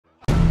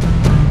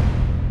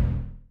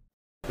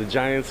The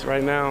Giants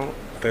right now,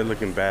 they're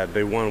looking bad.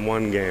 They won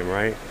one game,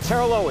 right?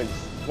 Terrell Owens,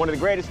 one of the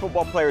greatest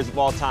football players of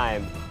all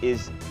time,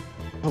 is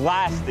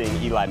blasting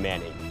Eli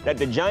Manning. That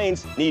the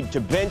Giants need to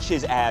bench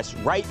his ass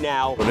right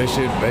now. Well, they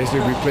should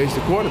basically replace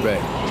the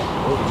quarterback.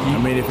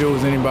 I mean, if it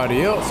was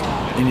anybody else,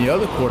 any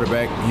other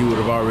quarterback, he would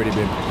have already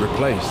been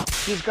replaced.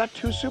 He's got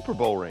 2 Super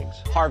Bowl rings.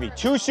 Harvey,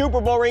 2 Super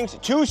Bowl rings,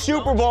 2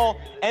 Super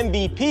Bowl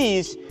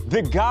MVPs.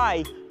 The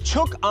guy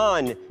took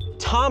on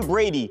Tom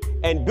Brady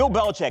and Bill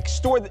Belichick,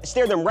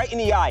 stared them right in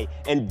the eye,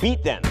 and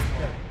beat them.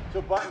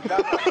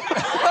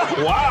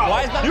 Wow.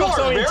 Why is that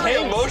so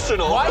intense?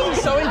 Emotional. Why is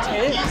he so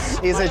intense?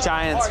 He's a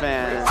Giants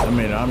fan. I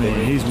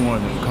mean, he's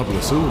won a couple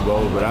of Super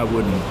Bowls, but I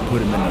wouldn't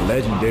put him in the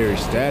legendary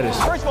status.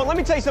 First of all, let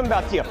me tell you something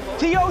about T.O.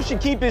 T.O.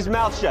 should keep his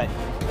mouth shut.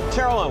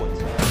 Terrell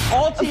Owens.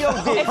 All T.O.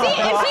 did. Is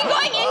he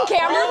going in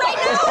camera right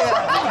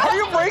now? Are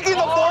you breaking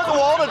the fourth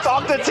wall to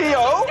talk to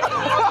T.O.?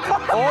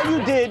 All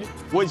you did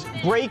was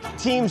break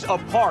teams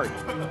apart.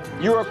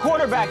 You're a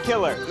quarterback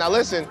killer. Now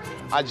listen,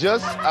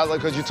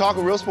 because you're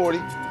talking real sporty,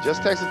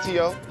 just texted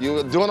T.O.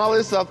 You're doing all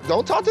this stuff.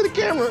 Don't talk to the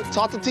camera.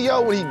 Talk to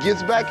T.O. when he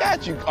gets back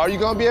at you. Are you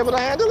going to be able to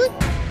handle it?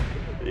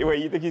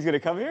 Wait, you think he's going to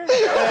come here?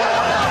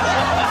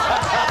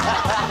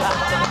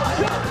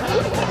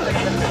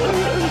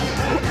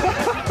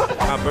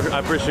 I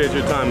appreciate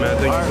your time, man.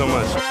 Thank you so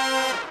much.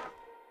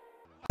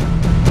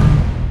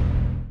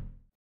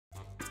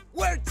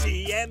 We're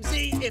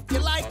TMZ. If you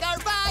like our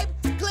vibe,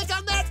 click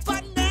on that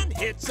button and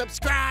hit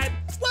subscribe.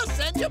 We'll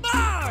send you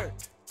more.